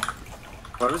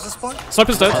 where is the spot?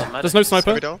 Sniper's dead. There's no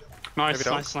sniper. Heavy down. Nice, Maybe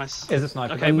down. nice, nice. Is a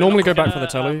sniper. Okay, I we're normally not go back gonna, for the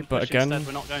telly, but push again- instead,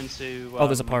 we're not going to. Oh,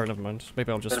 there's a pirate, never mind.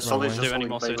 Maybe I'll just There's run always away. do any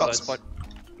more Got Got suicides. spot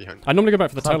behind. I normally go back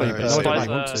for the telly, Sniper, but yeah. now I don't Spies,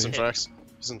 want He's in to. tracks.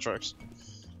 He's in tracks.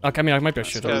 Okay, I mean, maybe I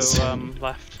should. Go have.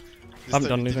 left. This haven't time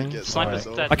done he didn't anything. get Sniper's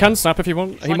sniped, dead. I can snap if you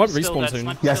want. He might Sniper's still respawn dead, soon.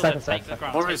 Sniper's Yeah, still sniper, dead. Take sniper. the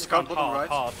ground. More Take is the ground cut, bottom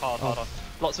hard, right. hard.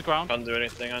 Lots of ground. Can't do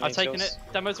anything. I need I've taken kills.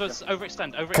 it. Demos was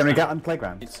overextend. Can we get on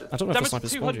playground? I don't know if the Demos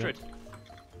sniper's spawned 200. yet.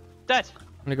 Dead.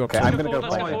 I'm gonna go up Okay, top. I'm Let's gonna go go forward. Let's go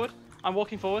playground. forward. I'm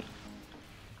walking forward.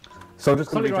 Soldiers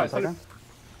can Solid reach right, on playground.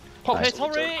 Pop Nice. here,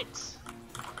 turret.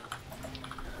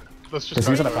 Let's just Let's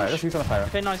go use on a for pirate. it. Let's use on a pirate.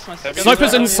 Okay, nice.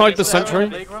 Sniper's inside the sentry.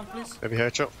 Playground, please. Heavy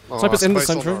headshot. Oh, Sniper's in the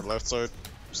Spy's on sentry. our left side.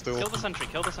 Still. Kill the sentry.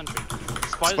 Kill the sentry.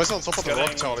 Spy's on top of the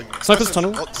rock, Charlie. Sniper's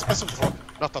tunnel. Oh, Spy's on the rock.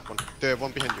 Not that one. The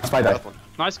one behind you. Spy That died. one.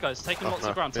 Nice guys. Taking Oh, lots no.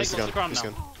 of ground. Take He's lots of gone. ground He's now.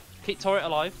 gone. Keep turret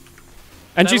alive.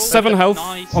 NG's 7 health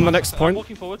Nice, on the nice. next point.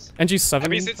 Walking forwards. NG's 7.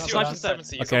 Maybe since you Sniper's have dead.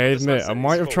 70, Okay, I admit, I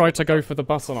might have tried to go for the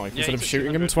butter knife instead of he's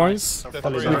shooting him 200, twice. They're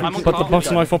Probably three. not. I'm on But the car.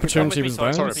 butter knife Come with opportunity me, was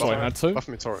there, sorry, so I had to. Buff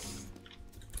me turret.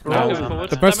 Now, Going forward.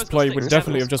 the Demos best play got would sticks.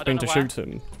 definitely have just I don't been to know where. shoot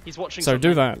him. He's watching. So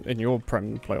do something. that in your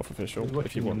Prem playoff official,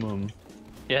 if you want. Mum.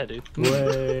 Yeah, dude.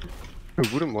 Way. Who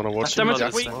wouldn't want to watch him? Demos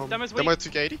Jackson. weak. Demos weak. Demo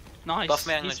took 80. Nice. Buff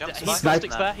me, I'm gonna He's jump dead. spot. He's got Sniper.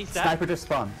 sticks there. He's dead. Sniper just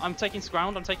spawned. I'm taking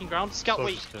ground. I'm taking ground. Scout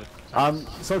weak.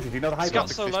 Soldier, do you know the high Scout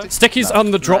ground? solo. Sticky's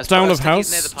on the drop down of house.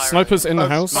 Sticky's near the pirate. Snipers in the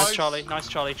house. Nice Charlie. Nice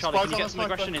Charlie. Charlie, can you Spies get on some the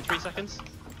aggression in 3 seconds?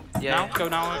 Yeah. Now. Go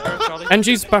now. Go Charlie.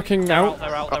 NG's backing They're out. out.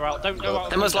 They're out. They're out. Don't go out.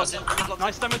 Demo's locked in. Demo's locked in.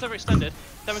 Nice. Demo's overextended.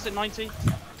 Demo's at 90.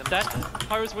 Dead.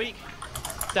 Pyro's weak.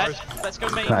 Dead. Let's go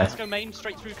main. Okay. Let's go main.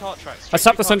 Straight through cart tracks. I Straight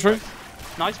sapped the through cart sentry. tracks.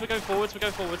 Nice. We're going forwards. We're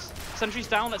going forwards. Sentry's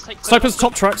down. Let's take. Sniper's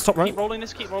top tracks, top right. Keep rolling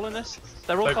this. Keep rolling this.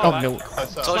 They're all Oh, far Oh, back. milk.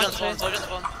 That's Soldier on Sniper's spawn. dead. Soldier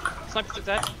on spawn. Sniper's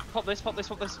dead. Pop this. Pop this.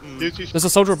 Pop this. There's a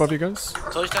soldier above you guys.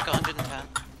 Soldier took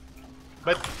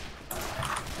 110.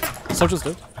 Soldier's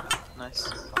dead. Nice.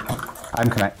 I'm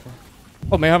connected.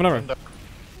 Oh, may I have an arrow?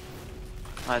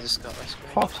 I just got rescued.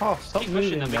 Stop Keep pushing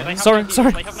moving, them. man. They have Sorry, no heals.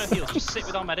 sorry. They have no heals. Just sit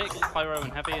with our medic, pyro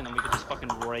and heavy, and then we can just fucking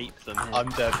rape them here. I'm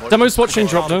dead. What- Demo's watching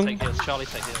drop Charlie down. take heals. Charlie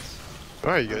take heals.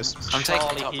 Where are you guys? I'm taking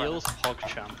Charlie top heals. right Hog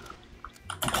champ.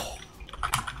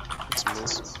 It's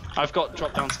Mills. I've got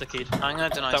drop down stickied. now. I'm gonna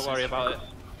deny. Don't worry about it.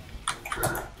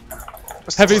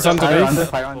 Heavy's Fire under, underneath.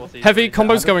 fire under. Fourth Heavy easily.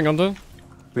 combo's going under.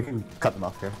 We can cut them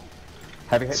off here.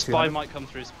 Heavy hit Spy 200. might come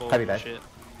through support. Heavy dead. Shit.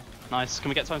 Nice. Can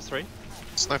we get times 3?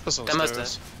 Snipers on Demo's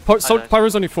stairs. dead.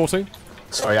 Pyro's only 40.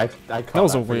 Sorry, I That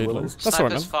was a weird one. one. That's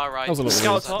alright, man. Snipers far right. That was a little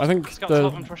Scout weird. top. I think Scout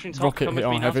top and the pushing top. rocket Come hit with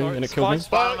me on now, heavy sorry. and it killed me.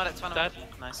 Spy on medic, spy on Dead.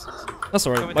 medic. Nice. That's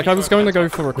Come alright. with Like, me, I was sorry. going to go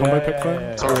for a combo Yeah, pick yeah,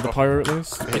 there. yeah. Or the pyro at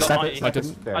least. He got Sniper- 90. I sniper's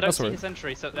didn't. dead. I don't That's see alright. his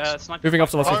entry, so sniper. Moving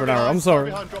after last Fire for an arrow. I'm behind, sorry.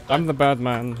 fire behind, drop down. I'm the bad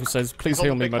man who says, please Hold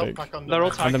heal the me, big help medic. back under They're all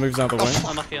there. tagged. And then moves out of the way.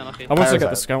 Unlucky, unlucky. I wanted to Pyro's get the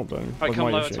out. scout though. Right, Was come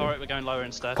my lower issue. turret, we're going lower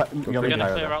instead. You're We're gonna gonna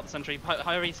fire clear that. out the sentry.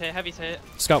 Heavy's here, heavy's here.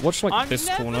 Scout, watch like I'm this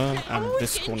never corner getting- and always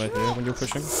this getting corner here when you're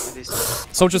pushing. These-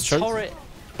 Soldier's choke. Turret.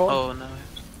 Oh no.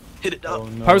 Hit it up. Oh,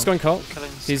 no. Pyro's going cart.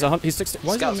 Killing He's 60.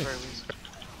 Why is he on Scout's me? very weak.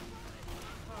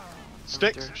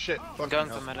 Sticks? Shit. I'm Fucking going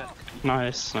hell. for medic.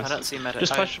 Nice, I nice. don't see medic.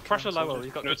 Just Oh, pressure lower,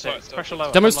 you've got good ticks. Pressure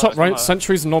lower. Demo's come top lower, right, come lower.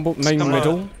 sentry's normal, main Come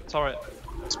middle. lower. Turret.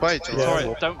 Spy, Yeah.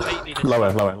 Turret, don't bait me.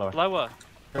 Lower. Lower.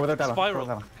 Go with the demo.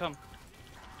 Spiral, come.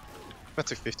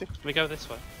 Medic 50. We go this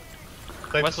way.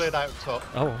 They've West- cleared out top.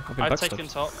 Oh, I've been I've backstabbed. taken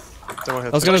top. Don't I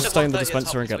was gonna Push it stay in the 130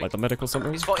 dispenser and top, get like the medic or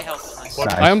something. He's 40 health. Nice.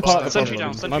 What- I am part of the Sentry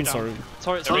down, problem. sentry I'm down. sorry.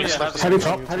 Turret's Sorry, really yeah.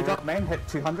 heavy. Heavy top main, hit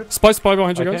 200. Spy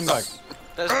behind you I came back. guys.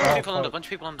 There's a bunch of people under, bunch of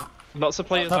people under. Lots of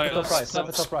players. Sniper top right, Lots-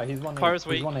 sniper top right. He's 1-8. Pyro's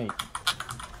He's weak. 1-8.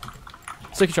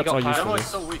 Sticky traps got are Pyro. Demo useful. is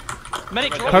so weak.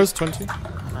 Medic drop. Pyro's 20.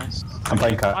 Nice. I'm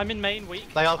playing cut. I'm in main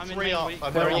weak. They are I'm in 3 main up. weak.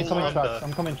 I'm There, very I'm coming easy tracks. under.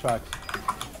 I'm coming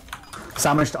tracks.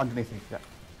 Sandwiched underneath me. Yeah.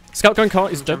 Scout going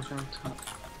cart, he's dead.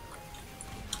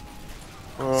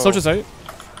 Soldier's 8.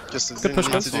 Just Good push, didn't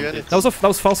need guys. to do anything. That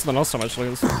was faster than last time actually. It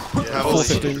was- Yeah, How well, was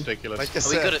this it? is 15. ridiculous. Like I Are we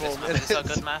said, good at this map? Is this our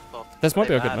good map? Or This might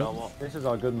be a are they good bad map. or what? This is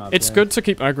our good map. It's yeah. good to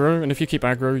keep aggro, and if you keep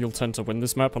aggro, you'll tend to win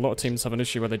this map. A lot of teams have an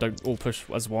issue where they don't all push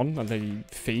as one and they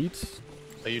feed.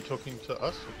 Are you talking to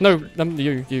us? No,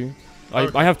 you.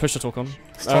 I have push to talk on.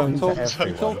 Talking talk- to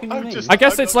everyone. talking to I'm me. just- I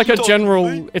guess I'm it's not like a talking to general.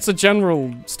 me. It's a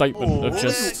general statement of Oh,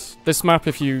 just this map.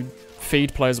 If you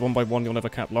feed players one by one, you'll never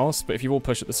cap last. But if you all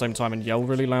push at the same time and yell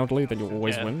really loudly, then you'll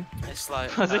always Yeah. win. It's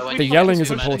like As if when we The yelling fucking is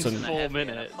do medics important. in a 4 heavy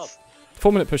minutes. pub.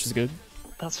 4-minute push is good.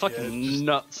 That's fucking just-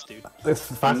 nuts, dude. The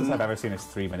fastest I've ever seen is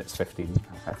 3 minutes 15,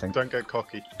 I think. Don't get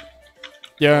cocky.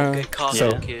 Yeah. Get cast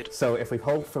So- kid. So if we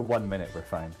hold for 1 minute, we're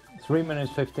fine. 3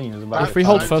 minutes 15 is about. If we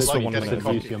hold Sounds first like for you're 1 getting minute.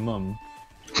 cocky. Abuse your mum.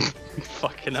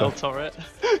 Fucking hell, turret.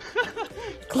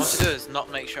 What to do is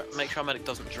not make sure our medic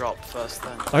doesn't drop first.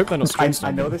 Then I hope they're not stream I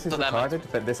sniping. know this is So that retarded,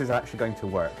 but this is actually going to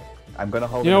work. I'm going to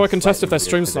hold. You in know, a I can test if they're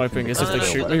slightly stream weird position sniping is if because they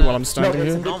it'll shoot work. me while I'm No, standing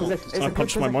it's a here. good position. It's I a good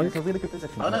punch my position. mic. It's a really good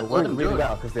position. Oh, It'll let work them do really it.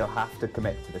 well because they'll have to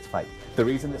commit to this fight. The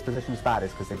reason this position is bad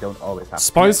is because they don't always have to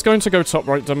Spy's commit. going to go top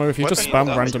right demo. If you What just the- spam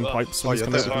that random was- pipes, Oh, he's yeah,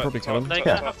 gonna that's you can probably kill him. They're Yeah.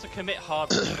 gonna have to commit hard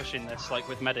to pushing this, like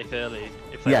with medic early,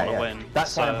 if they Yeah, want to yeah. win.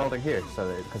 That's why I'm So holding here,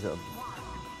 so because it'll.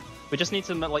 we just need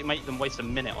to like make them waste a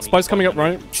minute on Spy's each coming up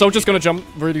point. right. Soldier's gonna jump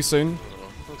really soon.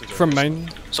 From main.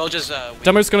 soldiers.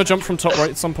 Demo's gonna jump from top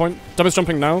right at some point. Demo's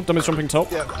jumping now. Demo's jumping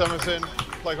top. Yeah, Demo's in.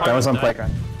 Like, That was on dead.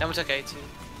 playground. Then we took 80.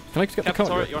 Can I get the Captain card?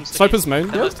 turret, you're on sticky. Sniper's main.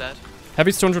 Demo's dead.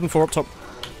 Heavy's 204 up top.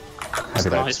 Happy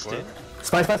days. Nice, dude.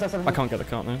 Spy. I can't get the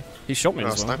cart now. He shot me No,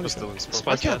 as well. sniper's still in spawn. I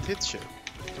Spy's can't dead. hit shit.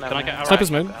 Can I get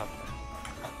Sniper's alright? main.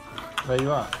 Where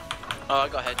you at? Oh, I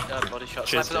got head body shot.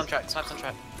 Cheers, Sniper's on track. Sniper's on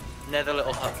track. Near the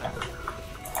little hut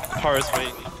thing. Pyro's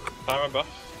weak. Fire and buff.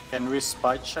 Can we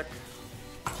spy check?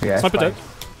 Yeah. Sniper Spy. dead.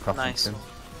 Crossing Nice. soon.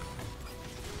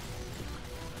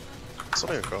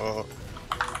 Sorry, I got.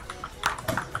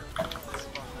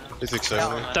 It's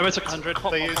exciting. Demo took 100.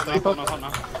 Hot, They hot, use hot, the- hot, hot, hot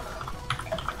now.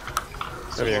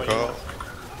 Sorry, I got.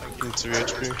 Need 2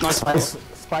 HP. Nice.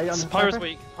 Spy on the Pyro's sniper?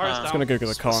 weak. Pyro's He's down. gonna go get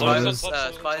the cart. Spy's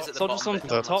Spy's at the Soldier's bottom. on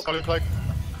bit. top. Solid flag.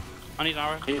 I need an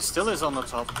arrow. He still is on the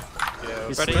top. Yeah,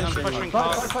 He's Ready? I'm switching. pressuring Right,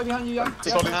 cart. right behind you, Jan.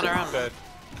 solid Turn around. dead.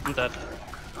 I'm dead.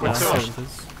 Yeah, Two.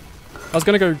 I was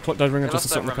gonna go clock dive ringer They just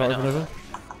to lost sit on the over a cart or minute.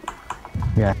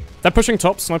 whatever. Yeah. They're pushing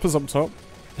top. Snipers up top.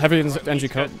 Heavy and We need NG to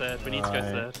go cut. third. We need to go Right.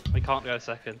 third. We can't go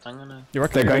second. I'm gonna. You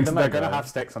reckon? They're going the to. They're mega, going to right? have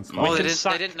sticks on We spy. Oh, can they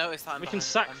sack- didn't notice that. I'm We can behind.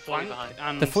 sack I'm fully flank behind.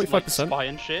 and They're 45%. spy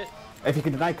and shit. If you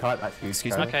can deny cart, that's huge.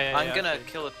 Excuse me. Charlie. Okay, yeah, I'm yeah, gonna okay.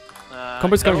 kill it.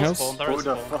 Combo's They're going all house. spawn, they're Who all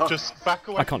the spawn. fuck? Just back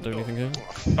away. I can't from do the door. anything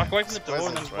here. Back away from the door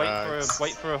and then Peasants,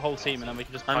 wait for a whole team and then we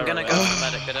can just I'm pyro gonna it. go for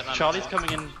medic. I don't know. Charlie's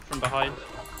coming in from behind.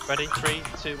 Ready? 3,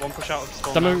 2, 1, push out of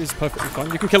spawn. Demo now. is perfectly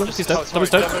fine. You can kill him. Just- He's dead. sorry, Demo's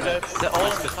Demo dead. dead. They're all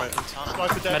in the fucking tunnel.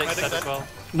 Sniper dead. Medic's Medic dead as dead. well.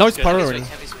 No, he's Good. pyro Heavy's already. weak,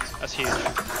 heavy's weak. That's huge.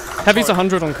 Heavy's Sorry.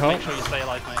 100 on cart. Make sure you stay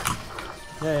alive,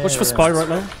 mate. Yeah, Watch for spy right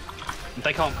now.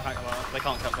 They can't hack that. They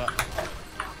can't cut that.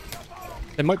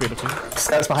 They might be able to.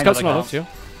 Scouts behind Scouts us. on our left, yeah.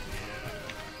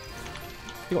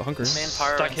 You got hungry. Me and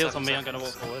Pyro Stack in heals 7 on me, I'm seconds. gonna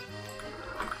walk forward.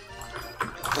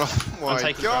 Oh my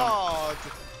taking god!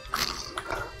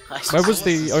 Nice. Where was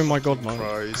the oh my god mark?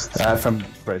 Christ. From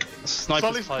bridge. Sniper's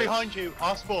Solid's tight. behind you.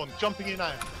 Our spawn. Jumping you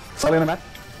now. Solid on the mat.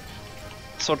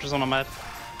 Soldier's on a med.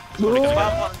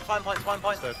 Fine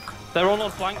point. They're all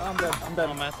on flank. I'm dead. I'm On dead.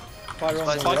 a med. Fire on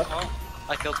Spy's the weak. left.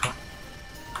 I killed one.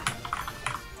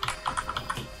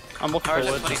 I'm walking Pyro's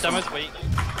forward. at 20. Demo's weak.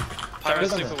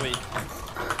 Pyro's Demo's super weak.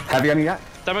 Heavy on you yet?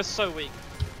 Demo's so weak.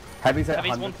 Heavy's at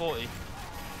Heavy's 100. 140.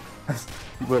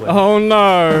 Woolen. Oh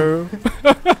no!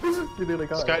 You nearly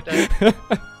got Scout it. dead.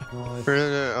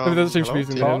 Maybe there's a team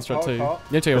using the Cart, strat cart, too. cart.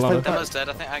 Yeah, take a Let's play ladder. the- Demo's dead.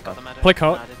 I think I got the med. Play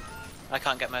cart. No, I didn't. I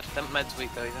can't get med. Dem med's weak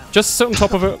though. Either. Just sit on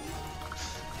top of it.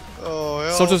 Oh,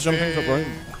 Soldier's jumping top right.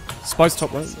 Spy's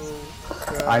top right.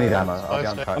 I need ammo. I'll get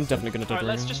on I'm track. I'm definitely gonna Alright, do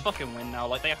let's just fucking win now.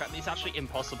 Like, it's actually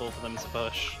impossible for them to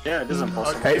push. Yeah, it is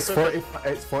impossible. Okay,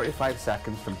 it's 45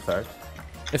 seconds from third.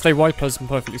 If they wipe us and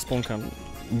perfectly spawn camp.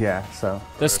 Yeah, so.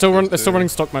 They're still running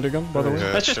stock medigun, by the way.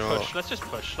 Yeah, Let's just sure. push, let's just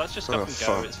push. Let's just Oh, fucking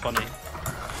go, fuck. it's funny.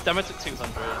 Demo took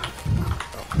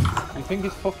 200. You think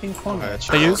it's fucking funny?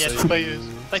 They used? Yeah, They use.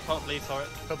 they can't leave turret.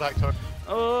 Come back,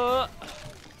 Tor.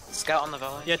 Scout on the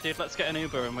valley. Yeah, dude, let's get an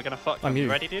Uber and we're gonna fuck I'm them. you.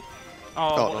 Ready, dude? Oh,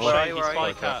 Oh, no. what Where a are shame, you, he's where are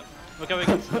you? Spy Cat. We're going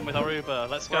into them with our Uber,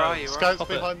 let's go. Where are you? Scouts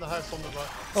Pop it. behind the house on the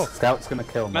right. Scout's gonna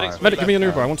kill Medics Mara. Medic, give me an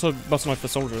Uber. I want to bust a knife the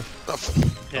soldier.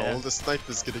 Yeah. Oh, the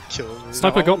sniper's gonna kill me.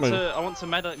 Sniper got me. I want to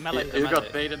melee the You got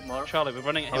medic. baited, Mark. Charlie, we're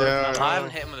running at him. Yeah. I haven't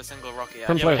hit him with a single rocket yet.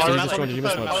 Prem Yeah, players, but you Pyro- just joined, you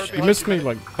missed Pyro- much. Pyro- You missed me,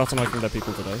 like, button knifing their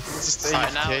people today. Just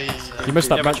Right now, AFK. You missed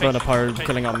that Yeah, we're backburner chasing- pyro chasing-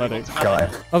 killing our medic. Got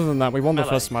it. Other than that, we won the Melee,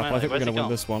 first map. I melee, think we're where's gonna he win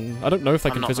gone? this one. I don't know if they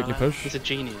I'm can not physically melee. push. He's a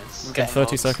genius. Get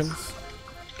 30 seconds.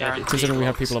 Guaranteed Considering we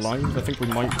have logs. people alive, I think we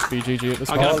might be GG at this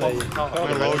I'm point. gonna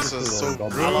Charlie, My logs are so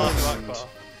God. rude. Allahu Akbar.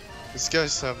 These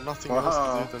guys have nothing else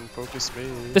to do than focus me.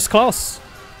 This class!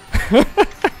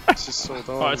 This is so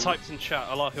dumb. Alright, I typed in chat,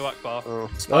 Allahu Akbar. Oh.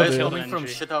 Spy is dear. coming from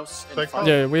Energy. shithouse in They front.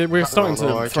 Yeah, we're starting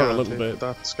No, I to throw a can't little hit bit.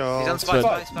 That He's scout. on spy,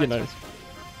 But, spy, you know.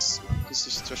 This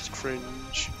is just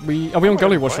cringe. Are we on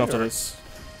gullywash after fire. this?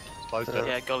 Spies Yeah. dead.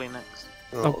 Yeah, gully next.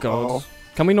 Oh god.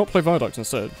 Can we not play Viaduct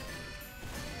instead?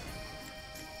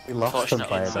 We lost some Unfortunately,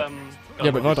 player, It's, but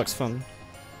Yeah, but Viaduct's fun.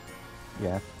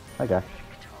 yeah. Okay.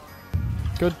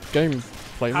 Good game,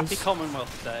 players. Happy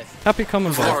Commonwealth Day. Happy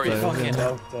Commonwealth Glorious. Day. Fucking Yeah.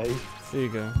 hell, Dave. There you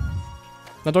go.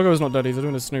 Now Doggo's not dead, he's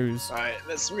doing a snooze. Alright,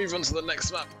 let's move on to the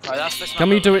next map. Alright, that's this Can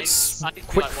map we do over. it I need to be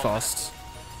quick like 1 fast?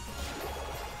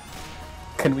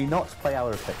 Can we not play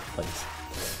our pick, please?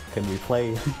 Can we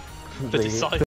play The decisive